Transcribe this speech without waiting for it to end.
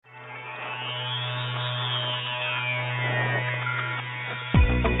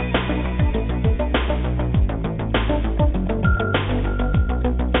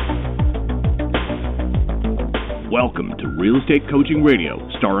Welcome to Real Estate Coaching Radio,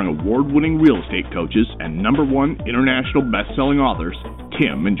 starring award-winning real estate coaches and #1 international best-selling authors,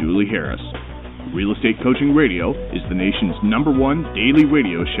 Tim and Julie Harris. Real Estate Coaching Radio is the nation's #1 daily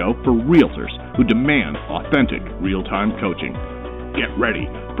radio show for realtors who demand authentic, real-time coaching. Get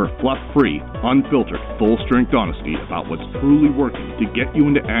ready for fluff-free, unfiltered, full-strength honesty about what's truly working to get you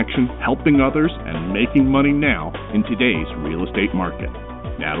into action, helping others, and making money now in today's real estate market.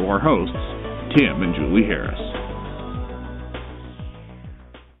 Now to our hosts, Tim and Julie Harris.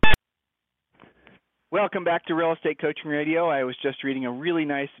 Welcome back to Real Estate Coaching Radio. I was just reading a really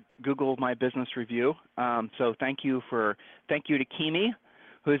nice Google My Business review. So thank you to Kimi,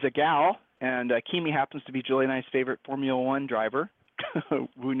 who's a gal, and Kimi happens to be Julie and I's favorite Formula One driver, who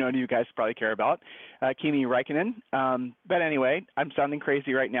none of you guys probably care about, Kimi Räikkönen. But anyway, I'm sounding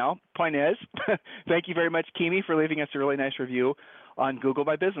crazy right now. Point is, thank you very much, Kimi, for leaving us a really nice review on Google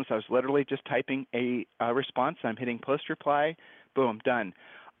My Business. I was literally just typing a response. I'm hitting post reply. Boom, done.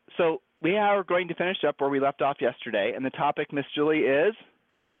 So we are going to finish up where we left off yesterday, and the topic, Miss Julie, is?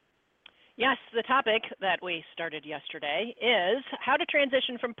 Yes, the topic that we started yesterday is how to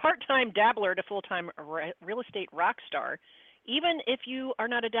transition from part-time dabbler to full-time real estate rock star. Even if you are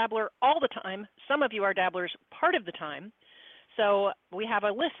not a dabbler all the time, some of you are dabblers part of the time. So we have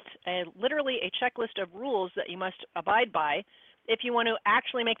a list, literally a checklist of rules that you must abide by if you want to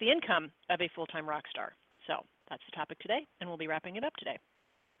actually make the income of a full-time rock star. So that's the topic today, and we'll be wrapping it up today.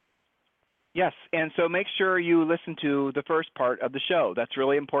 Yes, and so make sure you listen to the first part of the show. That's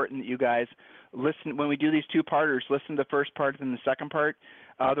really important that you guys listen. When we do these two-parters, listen to the first part and the second part.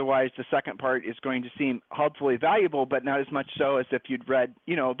 Otherwise, the second part is going to seem hopefully valuable, but not as much so as if you'd read,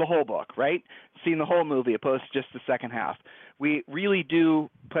 the whole book, right? Seen the whole movie opposed to just the second half. We really do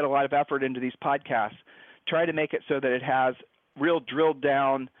put a lot of effort into these podcasts, try to make it so that it has real drilled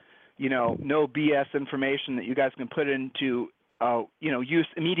down, no BS information that you guys can put into use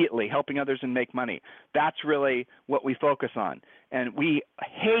immediately, helping others and make money. That's really what we focus on. And we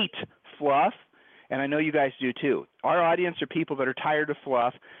hate fluff, and I know you guys do too. Our audience are people that are tired of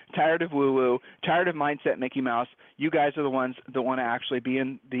fluff, tired of woo-woo, tired of mindset Mickey Mouse. You guys are the ones that want to actually be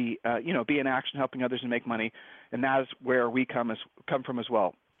in be in action, helping others and make money, and that is where we come from as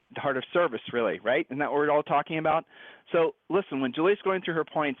well. The heart of service, really, right? Isn't that what we're all talking about? So listen, when Julie's going through her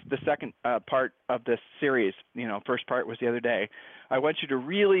points, the second part of this series, first part was the other day, I want you to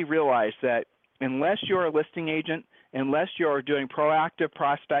really realize that unless you're a listing agent, unless you're doing proactive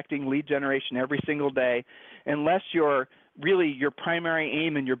prospecting, lead generation every single day, unless your primary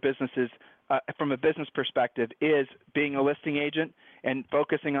aim in your business is, from a business perspective, is being a listing agent and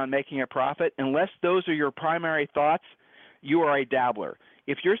focusing on making a profit, unless those are your primary thoughts, you are a dabbler.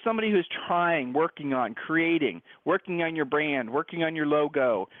 If you're somebody who's working on creating, working on your brand, working on your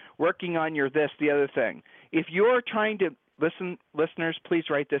logo, working on your this, the other thing, if you're trying to listen, listeners, please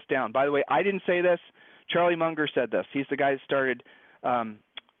write this down. By the way, I didn't say this. Charlie Munger said this. He's the guy that started,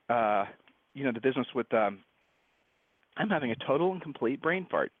 the business with. I'm having a total and complete brain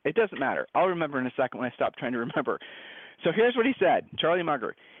fart. It doesn't matter. I'll remember in a second when I stop trying to remember. So here's what he said, Charlie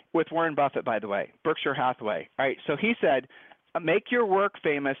Munger, with Warren Buffett, by the way, Berkshire Hathaway. All right, so he said, make your work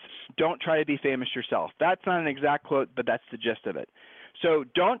famous. Don't try to be famous yourself. That's not an exact quote, but that's the gist of it. So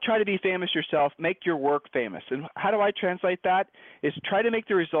don't try to be famous yourself. Make your work famous. And how do I translate that? Is try to make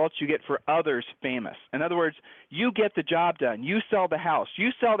the results you get for others famous. In other words, you get the job done. You sell the house. You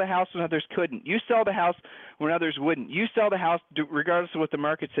sell the house when others couldn't. You sell the house when others wouldn't. You sell the house regardless of what the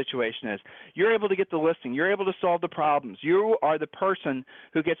market situation is. You're able to get the listing. You're able to solve the problems. You are the person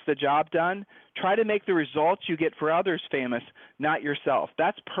who gets the job done. Try to make the results you get for others famous, not yourself.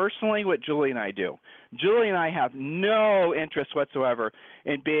 That's personally what Julie and I do. Julie and I have no interest whatsoever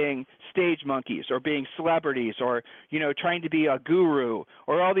in being stage monkeys or being celebrities or, trying to be a guru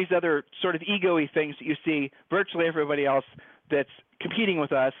or all these other sort of ego-y things that you see virtually everybody else that's competing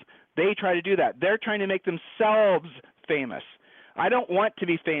with us. They try to do that. They're trying to make themselves famous. I don't want to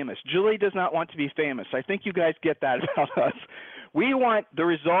be famous. Julie does not want to be famous. I think you guys get that about us. We want the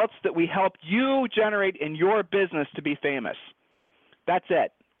results that we help you generate in your business to be famous. That's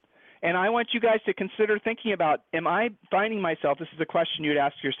it. And I want you guys to consider thinking about, am I finding myself, this is a question you'd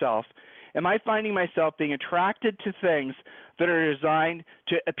ask yourself, am I finding myself being attracted to things that are designed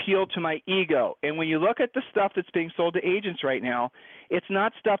to appeal to my ego? And when you look at the stuff that's being sold to agents right now, it's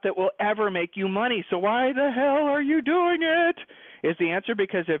not stuff that will ever make you money. So why the hell are you doing it? Is the answer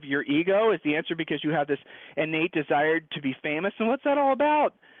because of your ego? Is the answer because you have this innate desire to be famous? And what's that all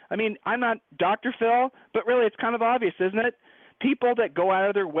about? I mean, I'm not Dr. Phil, but really it's kind of obvious, isn't it? People that go out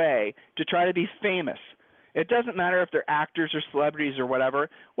of their way to try to be famous It doesn't matter if they're actors or celebrities or whatever.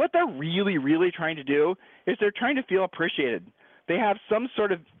 What they're really, really trying to do is they're trying to feel appreciated. They have some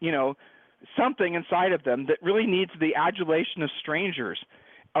sort of, something inside of them that really needs the adulation of strangers.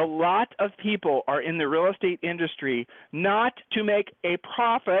 A lot of people are in the real estate industry not to make a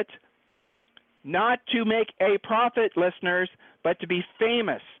profit, listeners, but to be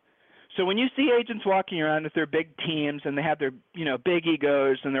famous. So when you see agents walking around with their big teams and they have their, big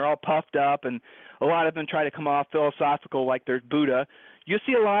egos and they're all puffed up and a lot of them try to come off philosophical like they're Buddha, you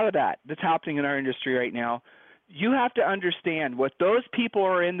see a lot of that that's happening in our industry right now. You have to understand what those people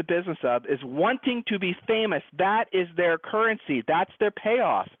are in the business of is wanting to be famous. That is their currency. That's their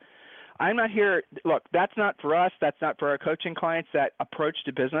payoff. I'm not here – look, that's not for us. That's not for our coaching clients, that approach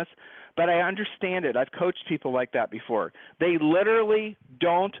to business. But I understand it. I've coached people like that before. They literally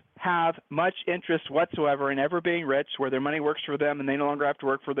don't have much interest whatsoever in ever being rich, where their money works for them and they no longer have to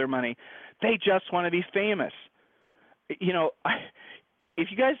work for their money. They just want to be famous. If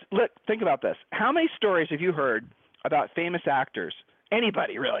you guys think about this, how many stories have you heard about famous actors,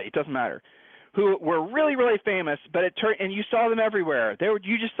 anybody really, it doesn't matter, who were really, really famous, but it turned, and you saw them everywhere.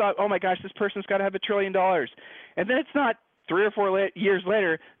 You just thought, oh my gosh, this person's got to have $1 trillion. And then it's not 3 or 4 years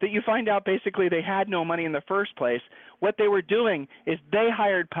later that you find out basically they had no money in the first place. What they were doing is they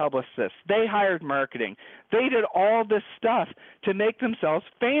hired publicists, they hired marketing, they did all this stuff to make themselves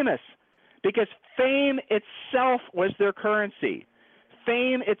famous, because fame itself was their currency.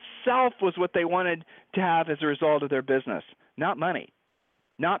 Fame itself was what they wanted to have as a result of their business, not money,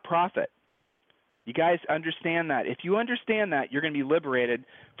 not profit. You guys understand that. If you understand that, you're going to be liberated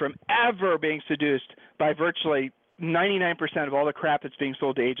from ever being seduced by virtually 99% of all the crap that's being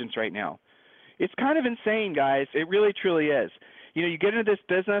sold to agents right now. It's kind of insane, guys. It really, truly is. You get into this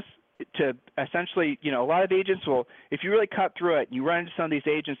business to essentially, a lot of agents will, if you really cut through it, you run into some of these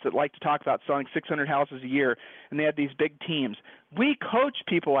agents that like to talk about selling 600 houses a year, and they have these big teams. We coach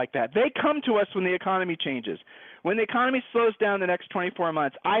people like that. They come to us when the economy changes. When the economy slows down the next 24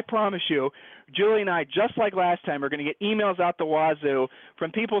 months, I promise you, Julie and I, just like last time, are going to get emails out the wazoo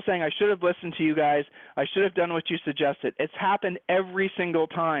from people saying, I should have listened to you guys. I should have done what you suggested. It's happened every single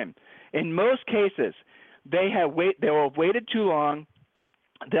time. In most cases, they will have waited too long.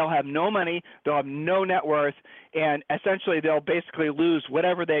 They'll have no money, they'll have no net worth, and essentially they'll basically lose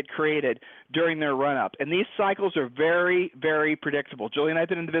whatever they had created during their run-up. And these cycles are very, very predictable. Julie and I have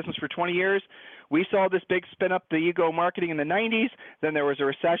been in the business for 20 years. We saw this big spin up the ego marketing in the 90s. Then there was a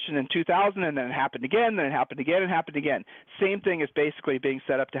recession in 2000, and then it happened again, then it happened again, and it happened again. Same thing is basically being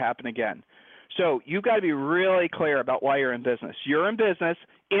set up to happen again. So you've got to be really clear about why you're in business. You're in business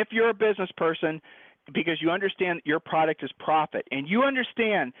if you're a business person, because you understand that your product is profit, and you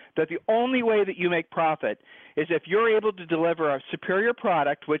understand that the only way that you make profit is if you're able to deliver a superior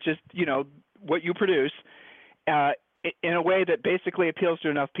product, which is, what you produce, in a way that basically appeals to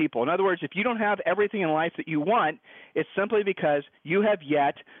enough people. In other words, if you don't have everything in life that you want, it's simply because you have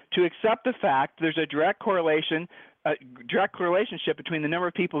yet to accept the fact there's a direct relationship between the number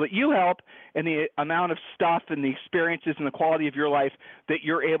of people that you help and the amount of stuff and the experiences and the quality of your life that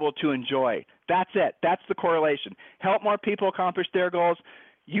you're able to enjoy. That's it. That's the correlation. Help more people accomplish their goals,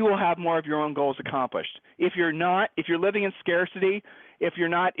 you will have more of your own goals accomplished. If you're living in scarcity, if you're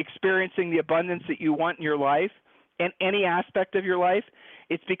not experiencing the abundance that you want in your life, in any aspect of your life,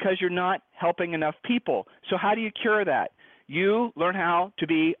 it's because you're not helping enough people. So how do you cure that? You learn how to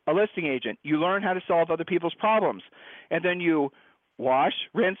be a listing agent. You learn how to solve other people's problems. And then you wash,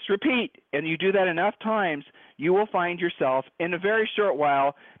 rinse, repeat. And you do that enough times, you will find yourself in a very short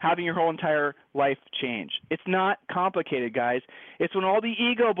while having your whole entire life change. It's not complicated, guys. It's when all the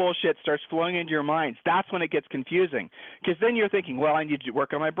ego bullshit starts flowing into your minds. That's when it gets confusing. Because then you're thinking, well, I need to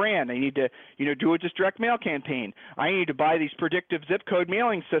work on my brand. I need to, do a just direct mail campaign. I need to buy these predictive zip code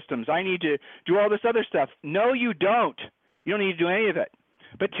mailing systems. I need to do all this other stuff. No, you don't. You don't need to do any of it.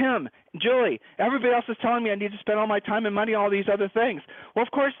 But Tim, Julie, everybody else is telling me I need to spend all my time and money on all these other things. Well,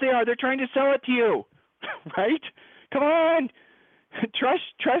 of course they are. They're trying to sell it to you, right? Come on.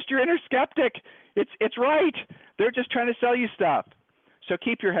 Trust your inner skeptic. It's right. They're just trying to sell you stuff. So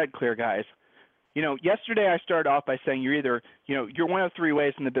keep your head clear, guys. Yesterday I started off by saying you're either, you're one of three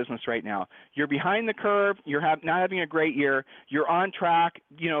ways in the business right now. You're behind the curve, you're not having a great year, you're on track,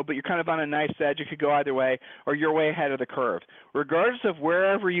 but you're kind of on a nice edge. It could go either way, or you're way ahead of the curve. Regardless of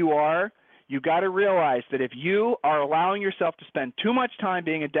wherever you are, you got to realize that if you are allowing yourself to spend too much time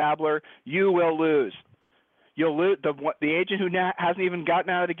being a dabbler, you will lose. You'll lose. The agent who hasn't even gotten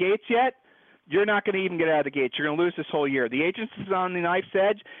out of the gates yet, you're not going to even get out of the gates. You're going to lose this whole year. The agents is on the knife's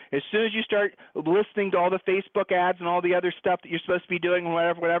edge. As soon as you start listening to all the Facebook ads and all the other stuff that you're supposed to be doing,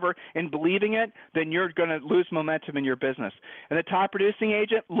 whatever, and believing it, then you're going to lose momentum in your business. And the top producing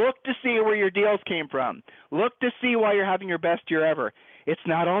agent, look to see where your deals came from. Look to see why you're having your best year ever. It's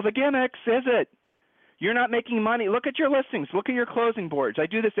not all the gimmicks, is it? You're not making money. Look at your listings. Look at your closing boards. I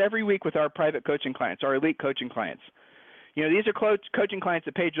do this every week with our private coaching clients, our elite coaching clients. You know, these are coaching clients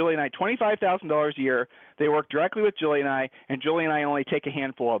that pay Julie and I $25,000 a year. They work directly with Julie and I only take a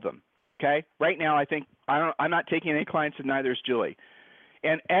handful of them. Okay? Right now, I'm not taking any clients, and neither is Julie.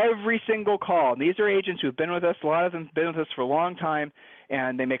 And every single call, and these are agents who've been with us, a lot of them have been with us for a long time,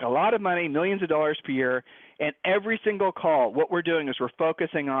 and they make a lot of money, millions of dollars per year. And every single call, what we're doing is we're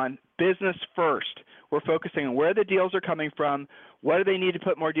focusing on business first. We're focusing on where the deals are coming from, what do they need to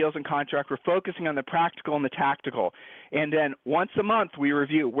put more deals in contract. We're focusing on the practical and the tactical. And then once a month, we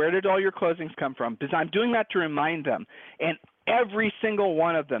review where did all your closings come from, because I'm doing that to remind them. And every single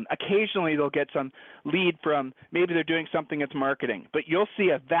one of them, occasionally they'll get some lead from, maybe they're doing something that's marketing, but you'll see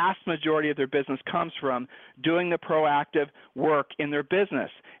a vast majority of their business comes from doing the proactive work in their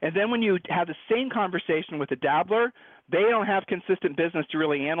business. And then when you have the same conversation with a dabbler, they don't have consistent business to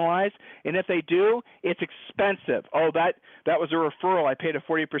really analyze, and if they do, it's expensive. Oh, that was a referral. I paid a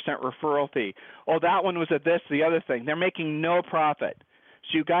 40% referral fee. Oh, that one was a this, the other thing. They're making no profit.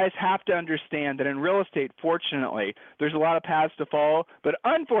 So you guys have to understand that in real estate, fortunately, there's a lot of paths to follow, but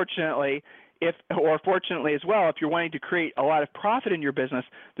unfortunately, or fortunately as well, if you're wanting to create a lot of profit in your business,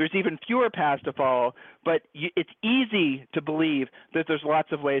 there's even fewer paths to follow, but it's easy to believe that there's lots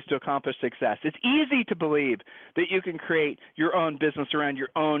of ways to accomplish success. It's easy to believe that you can create your own business around your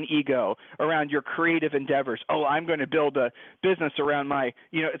own ego, around your creative endeavors. Oh, I'm going to build a business around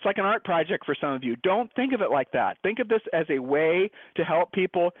it's like an art project for some of you. Don't think of it like that. Think of this as a way to help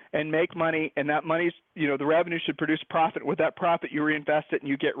people and make money, and that money's, the revenue should produce profit. With that profit, you reinvest it and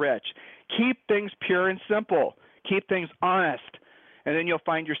you get rich. Keep things pure and simple. Keep things honest. And then you'll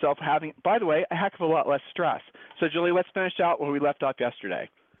find yourself having, by the way, a heck of a lot less stress. So, Julie, let's finish out where we left off yesterday.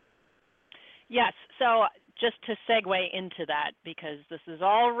 Yes. So just to segue into that, because this is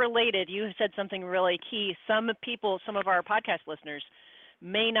all related, you said something really key. Some of our podcast listeners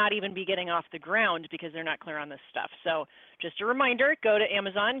may not even be getting off the ground because they're not clear on this stuff. So just a reminder, go to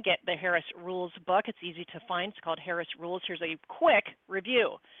Amazon, get the Harris Rules book. It's easy to find. It's called Harris Rules. Here's a quick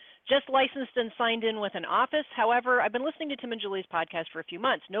review. Just licensed and signed in with an office. However, I've been listening to Tim and Julie's podcast for a few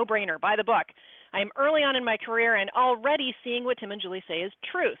months. No brainer, buy the book. I am early on in my career and already seeing what Tim and Julie say is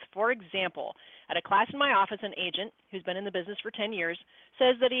truth. For example, at a class in my office, an agent who's been in the business for 10 years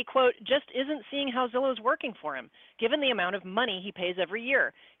says that he, quote, just isn't seeing how Zillow's working for him, given the amount of money he pays every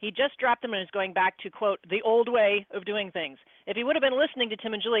year. He just dropped them and is going back to, quote, the old way of doing things. If he would have been listening to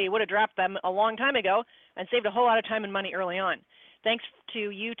Tim and Julie, he would have dropped them a long time ago and saved a whole lot of time and money early on. Thanks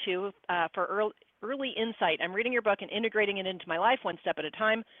to you two for early insight. I'm reading your book and integrating it into my life one step at a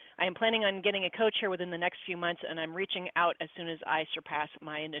time. I am planning on getting a coach here within the next few months, and I'm reaching out as soon as I surpass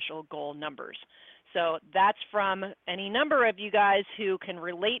my initial goal numbers. So that's from any number of you guys who can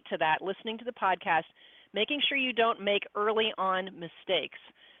relate to that, listening to the podcast, making sure you don't make early on mistakes.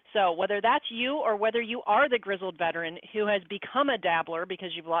 So whether that's you or whether you are the grizzled veteran who has become a dabbler because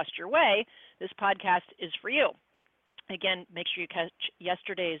you've lost your way, this podcast is for you. Again, make sure you catch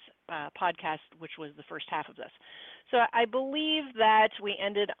yesterday's podcast, which was the first half of this. So I believe that we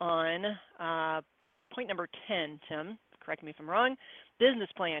ended on point number 10, Tim. Correct me if I'm wrong. Business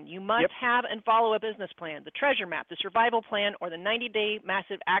plan. You must have and follow a business plan. The treasure map, the survival plan, or the 90-day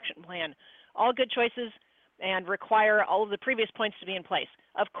massive action plan. All good choices and require all of the previous points to be in place.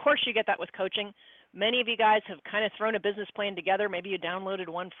 Of course, you get that with coaching. Many of you guys have kind of thrown a business plan together. Maybe you downloaded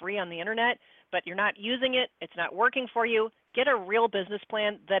one free on the internet, but you're not using it. It's not working for you. Get a real business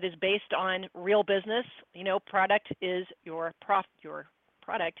plan that is based on real business. Product is your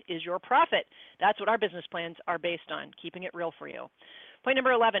product is your profit. That's what our business plans are based on, keeping it real for you. Point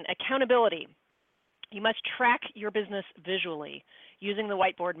number 11, accountability. You must track your business visually using the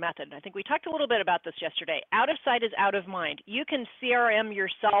whiteboard method. I think we talked a little bit about this yesterday. Out of sight is out of mind. You can CRM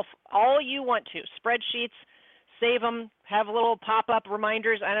yourself all you want to. Spreadsheets, save them, have little pop-up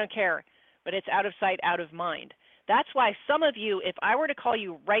reminders, I don't care. But it's out of sight, out of mind. That's why some of you, if I were to call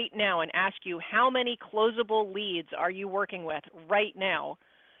you right now and ask you how many closable leads are you working with right now,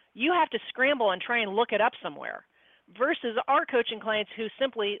 you have to scramble and try and look it up somewhere. Versus our coaching clients who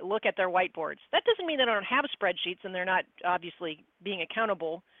simply look at their whiteboards. That doesn't mean they don't have spreadsheets and they're not obviously being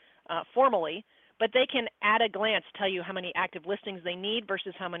accountable formally, but they can at a glance tell you how many active listings they need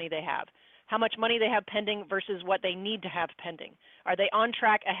versus how many they have, how much money they have pending versus what they need to have pending. Are they on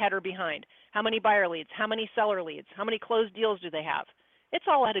track, ahead, or behind? How many buyer leads? How many seller leads? How many closed deals do they have? It's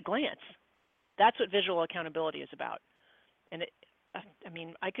all at a glance. That's what visual accountability is about. And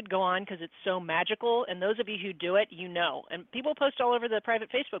I could go on because it's so magical, and those of you who do it, you know. And people post all over the private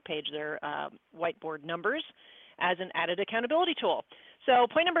Facebook page their whiteboard numbers as an added accountability tool. So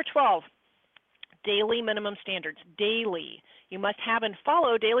point number 12, daily minimum standards. Daily. You must have and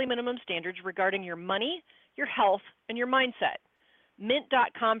follow daily minimum standards regarding your money, your health, and your mindset.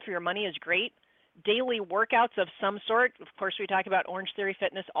 Mint.com for your money is great. Daily workouts of some sort. Of course, we talk about Orange Theory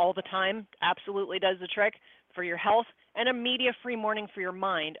Fitness all the time. Absolutely does the trick for your health. And a media-free morning for your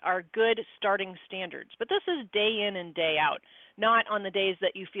mind are good starting standards. But this is day in and day out, not on the days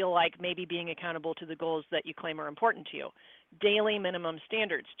that you feel like maybe being accountable to the goals that you claim are important to you. Daily minimum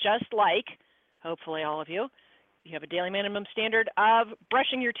standards, just like, hopefully all of you have a daily minimum standard of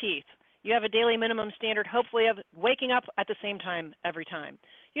brushing your teeth. You have a daily minimum standard, hopefully, of waking up at the same time every time.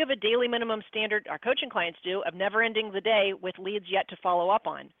 You have a daily minimum standard, our coaching clients do, of never ending the day with leads yet to follow up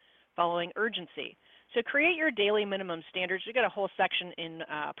on, following urgency. So create your daily minimum standards. We've got a whole section in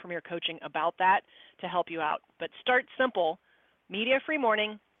Premier Coaching about that to help you out. But start simple, media-free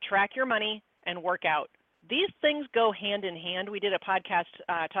morning, track your money, and work out. These things go hand in hand. We did a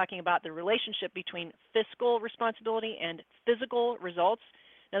podcast talking about the relationship between fiscal responsibility and physical results.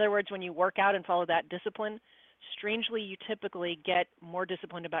 In other words, when you work out and follow that discipline, strangely, you typically get more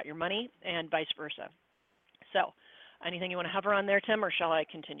disciplined about your money and vice versa. So anything you want to hover on there, Tim, or shall I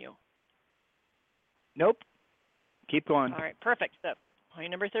continue? Nope. Keep going. All right, perfect. So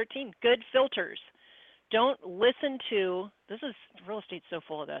point number 13, good filters. Don't listen to, this is, real estate's so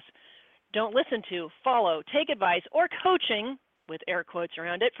full of this, don't listen to, follow, take advice, or coaching, with air quotes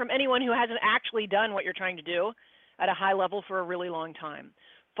around it, from anyone who hasn't actually done what you're trying to do at a high level for a really long time.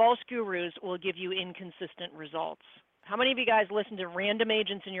 False gurus will give you inconsistent results. How many of you guys listen to random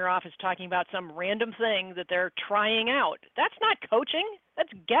agents in your office talking about some random thing that they're trying out? That's not coaching,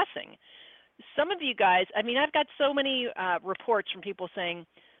 that's guessing. Some of you guys, I've got so many reports from people saying,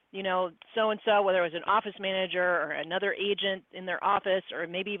 you know, so-and-so, whether it was an office manager or another agent in their office or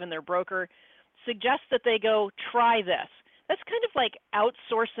maybe even their broker, suggests that they go try this. That's kind of like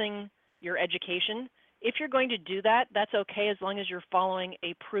outsourcing your education. If you're going to do that, that's okay as long as you're following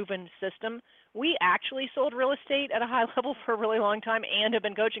a proven system. We actually sold real estate at a high level for a really long time and have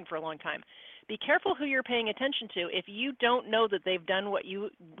been coaching for a long time. Be careful who you're paying attention to. If you don't know that they've done what you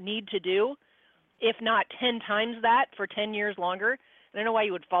need to do, if not 10 times that for 10 years longer, I don't know why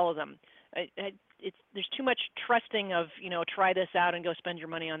you would follow them. There's too much trusting of, you know, try this out and go spend your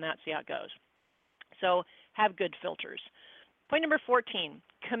money on that, see how it goes. So have good filters. Point number 14,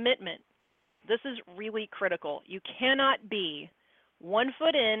 commitment. This is really critical. You cannot be 1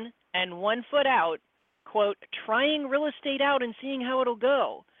 foot in and 1 foot out, quote, trying real estate out and seeing how it'll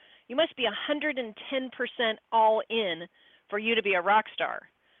go. You must be 110% all in for you to be a rock star.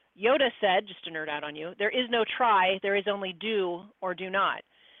 Yoda said, just to nerd out on you, there is no try, there is only do or do not.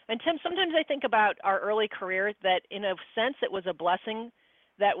 And Tim, sometimes I think about our early career that in a sense it was a blessing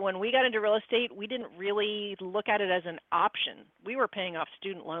that when we got into real estate, we didn't really look at it as an option. We were paying off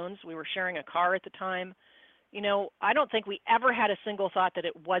student loans. We were sharing a car at the time. You know, I don't think we ever had a single thought that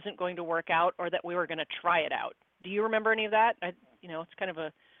it wasn't going to work out or that we were going to try it out. Do you remember any of that? It's kind of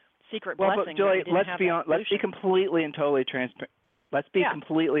a secret blessing. But Julie, let's be completely and totally transparent. Let's be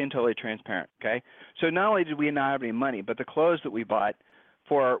completely and totally transparent, okay? So not only did we not have any money, but the clothes that we bought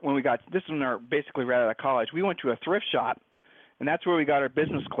for when we got, this is when we were basically right out of college, we went to a thrift shop, and that's where we got our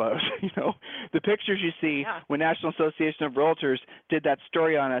business clothes. You know, the pictures you see when National Association of Realtors did that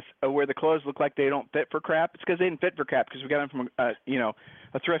story on us where the clothes look like they don't fit for crap, it's because they didn't fit for crap because we got them from,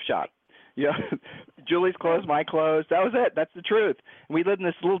 a thrift shop. Yeah, Julie's clothes, my clothes. That was it. That's the truth. We lived in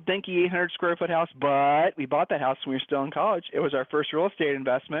this little dinky 800-square-foot house, but we bought that house when we were still in college. It was our first real estate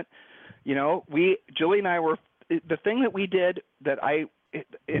investment. You know, Julie and I were the thing that we did that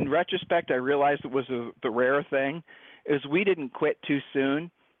in retrospect, I realized it was the rare thing is we didn't quit too soon.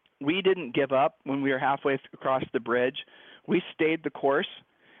 We didn't give up when we were halfway across the bridge. We stayed the course,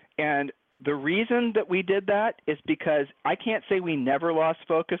 and the reason that we did that is because I can't say we never lost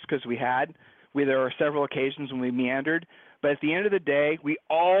focus because we had. There were several occasions when we meandered. But at the end of the day, we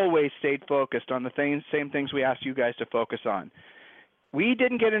always stayed focused on the same things we asked you guys to focus on. We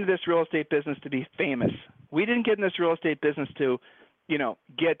didn't get into this real estate business to be famous. We didn't get in this real estate business to,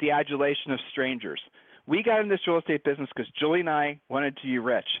 get the adulation of strangers. We got in this real estate business because Julie and I wanted to be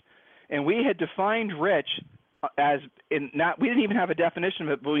rich. And we had defined rich we didn't even have a definition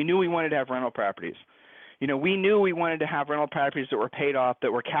of it, but we knew we wanted to have rental properties. We knew we wanted to have rental properties that were paid off,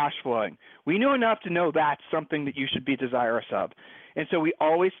 that were cash flowing. We knew enough to know that's something that you should be desirous of. And so we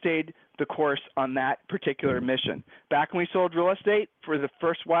always stayed the course on that particular mission. Back when we sold real estate for the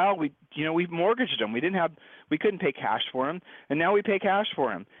first while, we mortgaged them. We couldn't pay cash for them, and now we pay cash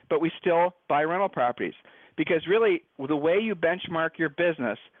for them. But we still buy rental properties because really the way you benchmark your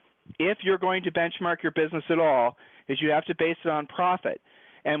business, if you're going to benchmark your business at all, is you have to base it on profit.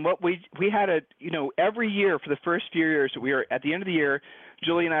 And what we had every year for the first few years, we were at the end of the year,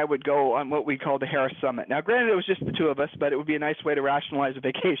 Julie and I would go on what we called the Harris Summit. Now, granted, it was just the two of us, but it would be a nice way to rationalize a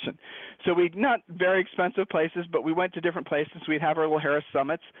vacation. So not very expensive places, but we went to different places. We'd have our little Harris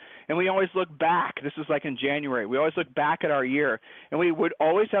Summits, and we always look back. This was like in January. We always look back at our year, and we would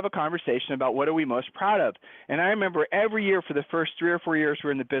always have a conversation about what are we most proud of. And I remember every year for the first 3 or 4 years we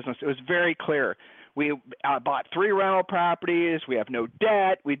were in the business, it was very clear. We bought 3 rental properties. We have no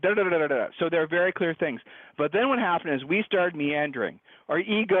debt. So there are very clear things. But then what happened is we started meandering. Our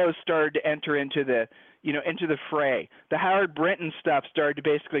egos started to enter into the fray. The Howard Brinton stuff started to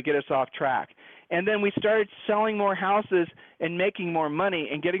basically get us off track. And then we started selling more houses and making more money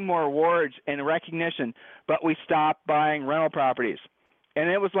and getting more awards and recognition, but we stopped buying rental properties. And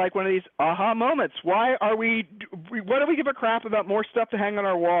it was like one of these aha moments. Why do we give a crap about more stuff to hang on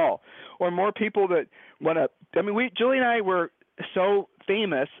our wall or more people that want to – Julie and I were so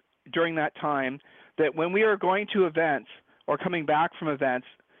famous during that time that when we were going to events or coming back from events,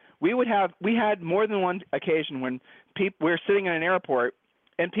 we had more than one occasion when we were sitting in an airport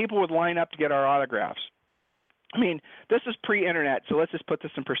and people would line up to get our autographs. This is pre-internet, so let's just put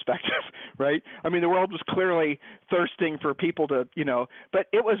this in perspective, right? The world was clearly thirsting for people to, but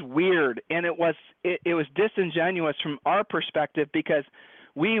it was weird, and it was disingenuous from our perspective because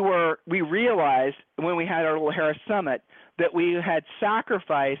we realized when we had our little Harris Summit that we had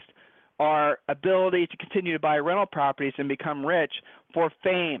sacrificed our ability to continue to buy rental properties and become rich for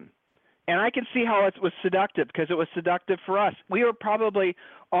fame. And I can see how it was seductive because it was seductive for us. We were probably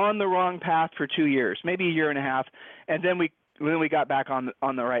on the wrong path for 2 years, maybe a year and a half, and then we got back on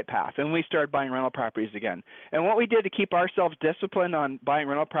the right path, and we started buying rental properties again. And what we did to keep ourselves disciplined on buying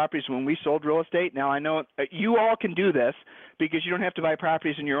rental properties when we sold real estate, now I know you all can do this because you don't have to buy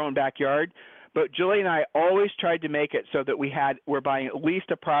properties in your own backyard, but Julie and I always tried to make it so that we're buying at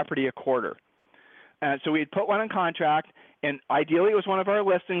least a property a quarter. So we'd put one in contract, and ideally it was one of our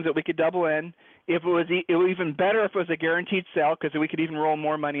listings that we could double in. It was even better if it was a guaranteed sale because we could even roll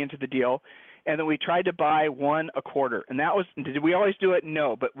more money into the deal. And then we tried to buy one a quarter. And did we always do it?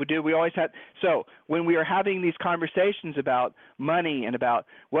 No, but we always had. So when we were having these conversations about money and about,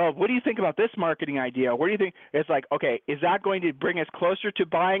 well, what do you think about this marketing idea? What do you think? It's like, okay, is that going to bring us closer to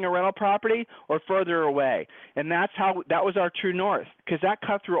buying a rental property or further away? And that was our true north because that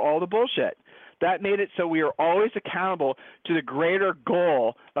cut through all the bullshit. That made it so we are always accountable to the greater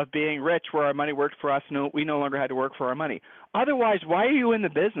goal of being rich where our money worked for us and we no longer had to work for our money. Otherwise, why are you in the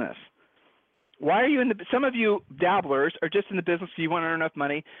business? Some of you dabblers are just in the business so you want to earn enough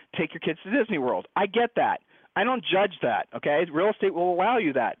money to take your kids to Disney World. I get that. I don't judge that, okay? Real estate will allow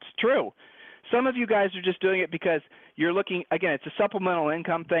you that. It's true. Some of you guys are just doing it because you're looking, again, it's a supplemental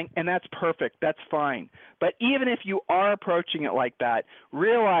income thing, and that's perfect. That's fine. But even if you are approaching it like that,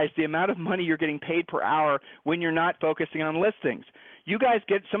 realize the amount of money you're getting paid per hour when you're not focusing on listings.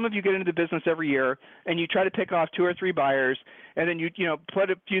 Some of you get into the business every year, and you try to pick off 2 or 3 buyers, and then you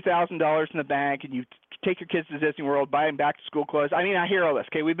put a few $1,000s in the bank, and you take your kids to Disney World, buy them back to school clothes. I hear all this.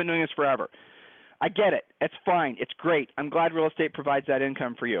 Okay, we've been doing this forever. I get it. It's fine. It's great. I'm glad real estate provides that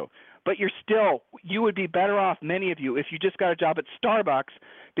income for you. But you would be better off, many of you, if you just got a job at Starbucks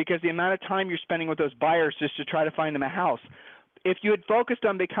because the amount of time you're spending with those buyers just to try to find them a house. If you had focused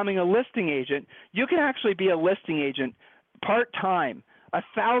on becoming a listing agent, you can actually be a listing agent part-time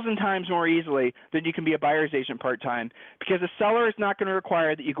 1,000 times more easily than you can be a buyer's agent part-time because a seller is not going to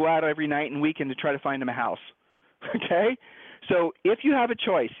require that you go out every night and weekend to try to find them a house. Okay? So if you have a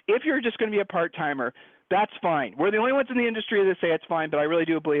choice, if you're just going to be a part-timer, that's fine. We're the only ones in the industry that say it's fine, but I really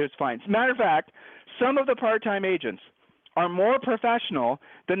do believe it's fine. As a matter of fact, some of the part-time agents are more professional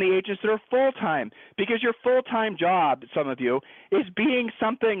than the agents that are full-time because your full-time job, some of you, is being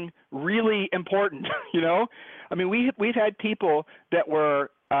something really important, We've had people that were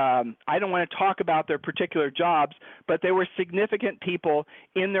I don't want to talk about their particular jobs, but they were significant people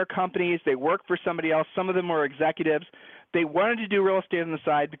in their companies. They worked for somebody else. Some of them were executives. They wanted to do real estate on the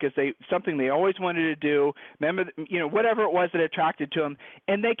side because something they always wanted to do. Remember, whatever it was that attracted to them,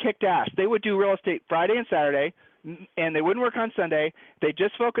 and they kicked ass. They would do real estate Friday and Saturday, and they wouldn't work on Sunday. They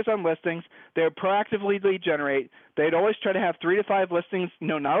just focus on listings. They would proactively lead generate. They'd always try to have 3 to 5 listings,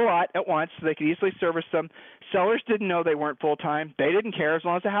 not a lot at once, so they could easily service them. Sellers didn't know they weren't full-time. They didn't care as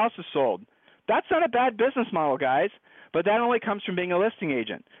long as the house was sold. That's not a bad business model, guys, but that only comes from being a listing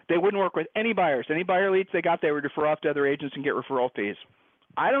agent. They wouldn't work with any buyers. Any buyer leads they got, they would refer off to other agents and get referral fees.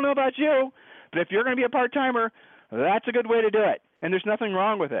 I don't know about you, but if you're going to be a part-timer, that's a good way to do it, and there's nothing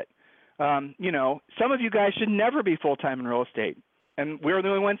wrong with it. Some of you guys should never be full-time in real estate, and we're the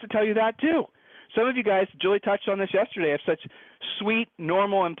only ones to tell you that too. Some of you guys, Julie touched on this yesterday, have such sweet,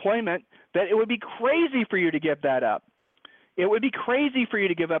 normal employment that it would be crazy for you to give that up. It would be crazy for you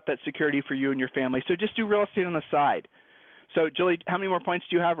to give up that security for you and your family, so just do real estate on the side. So, Julie, how many more points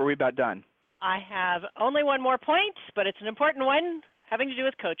do you have, or are we about done? I have only one more point, but it's an important one having to do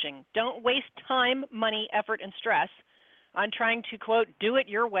with coaching. Don't waste time, money, effort, and stress on trying to, quote, do it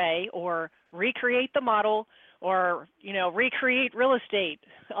your way or recreate the model or, recreate real estate,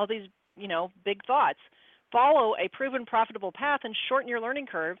 all these, big thoughts. Follow a proven profitable path and shorten your learning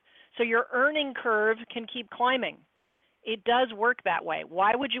curve so your earning curve can keep climbing. It does work that way.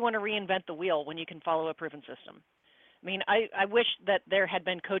 Why would you want to reinvent the wheel when you can follow a proven system? I mean, I wish that there had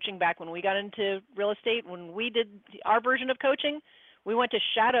been coaching back when we got into real estate. When we did our version of coaching, we went to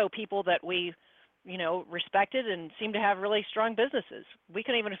shadow people that we respected and seemed to have really strong businesses. We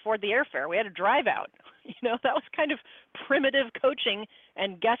couldn't even afford the airfare. We had to drive out. That was kind of primitive coaching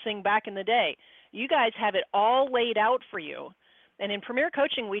and guessing back in the day. You guys have it all laid out for you. And in Premier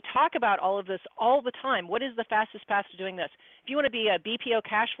Coaching, we talk about all of this all the time. What is the fastest path to doing this? If you want to be a BPO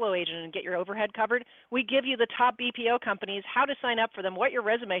cash flow agent and get your overhead covered, we give you the top BPO companies, how to sign up for them, what your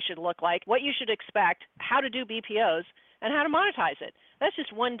resume should look like, what you should expect, how to do BPOs, and how to monetize it. That's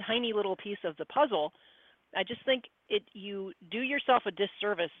just one tiny little piece of the puzzle. I just think you do yourself a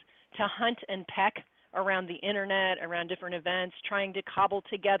disservice to hunt and peck around the internet, around different events, trying to cobble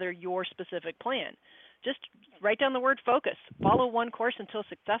together your specific plan. Just write down the word focus. Follow one course until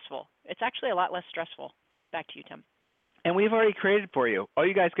successful. It's actually a lot less stressful. Back to you, Tim. And we've already created for you. All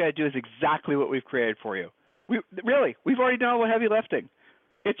you guys got to do is exactly what we've created for you. We've already done all the heavy lifting.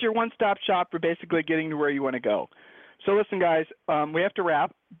 It's your one-stop shop for basically getting to where you want to go. So listen, guys, we have to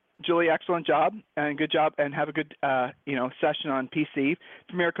wrap. Julie, excellent job and good job, and have a good session on PC.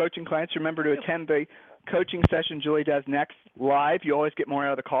 Premier Coaching clients, remember to attend the coaching session Julie does next live. You always get more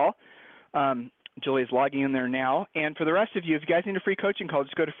out of the call. Julie is logging in there now. And for the rest of you, if you guys need a free coaching call,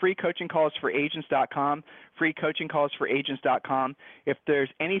 just go to freecoachingcallsforagents.com, freecoachingcallsforagents.com. If there's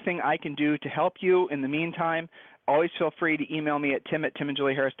anything I can do to help you in the meantime, always feel free to email me at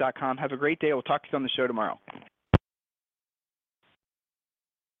tim@timandjulieharris.com. Have a great day. We'll talk to you on the show tomorrow.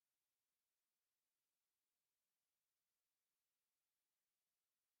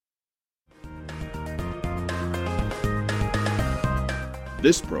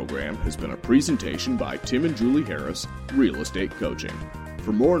 This program has been a presentation by Tim and Julie Harris, Real Estate Coaching.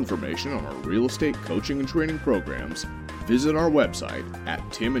 For more information on our real estate coaching and training programs, visit our website at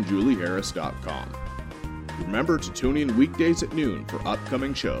timandjulieharris.com. Remember to tune in weekdays at noon for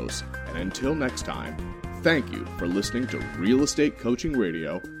upcoming shows, and until next time, thank you for listening to Real Estate Coaching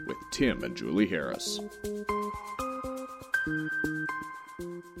Radio with Tim and Julie Harris.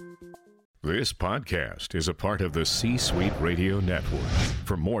 This podcast is a part of the C-Suite Radio Network.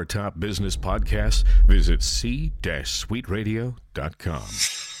 For more top business podcasts, visit c-suiteradio.com.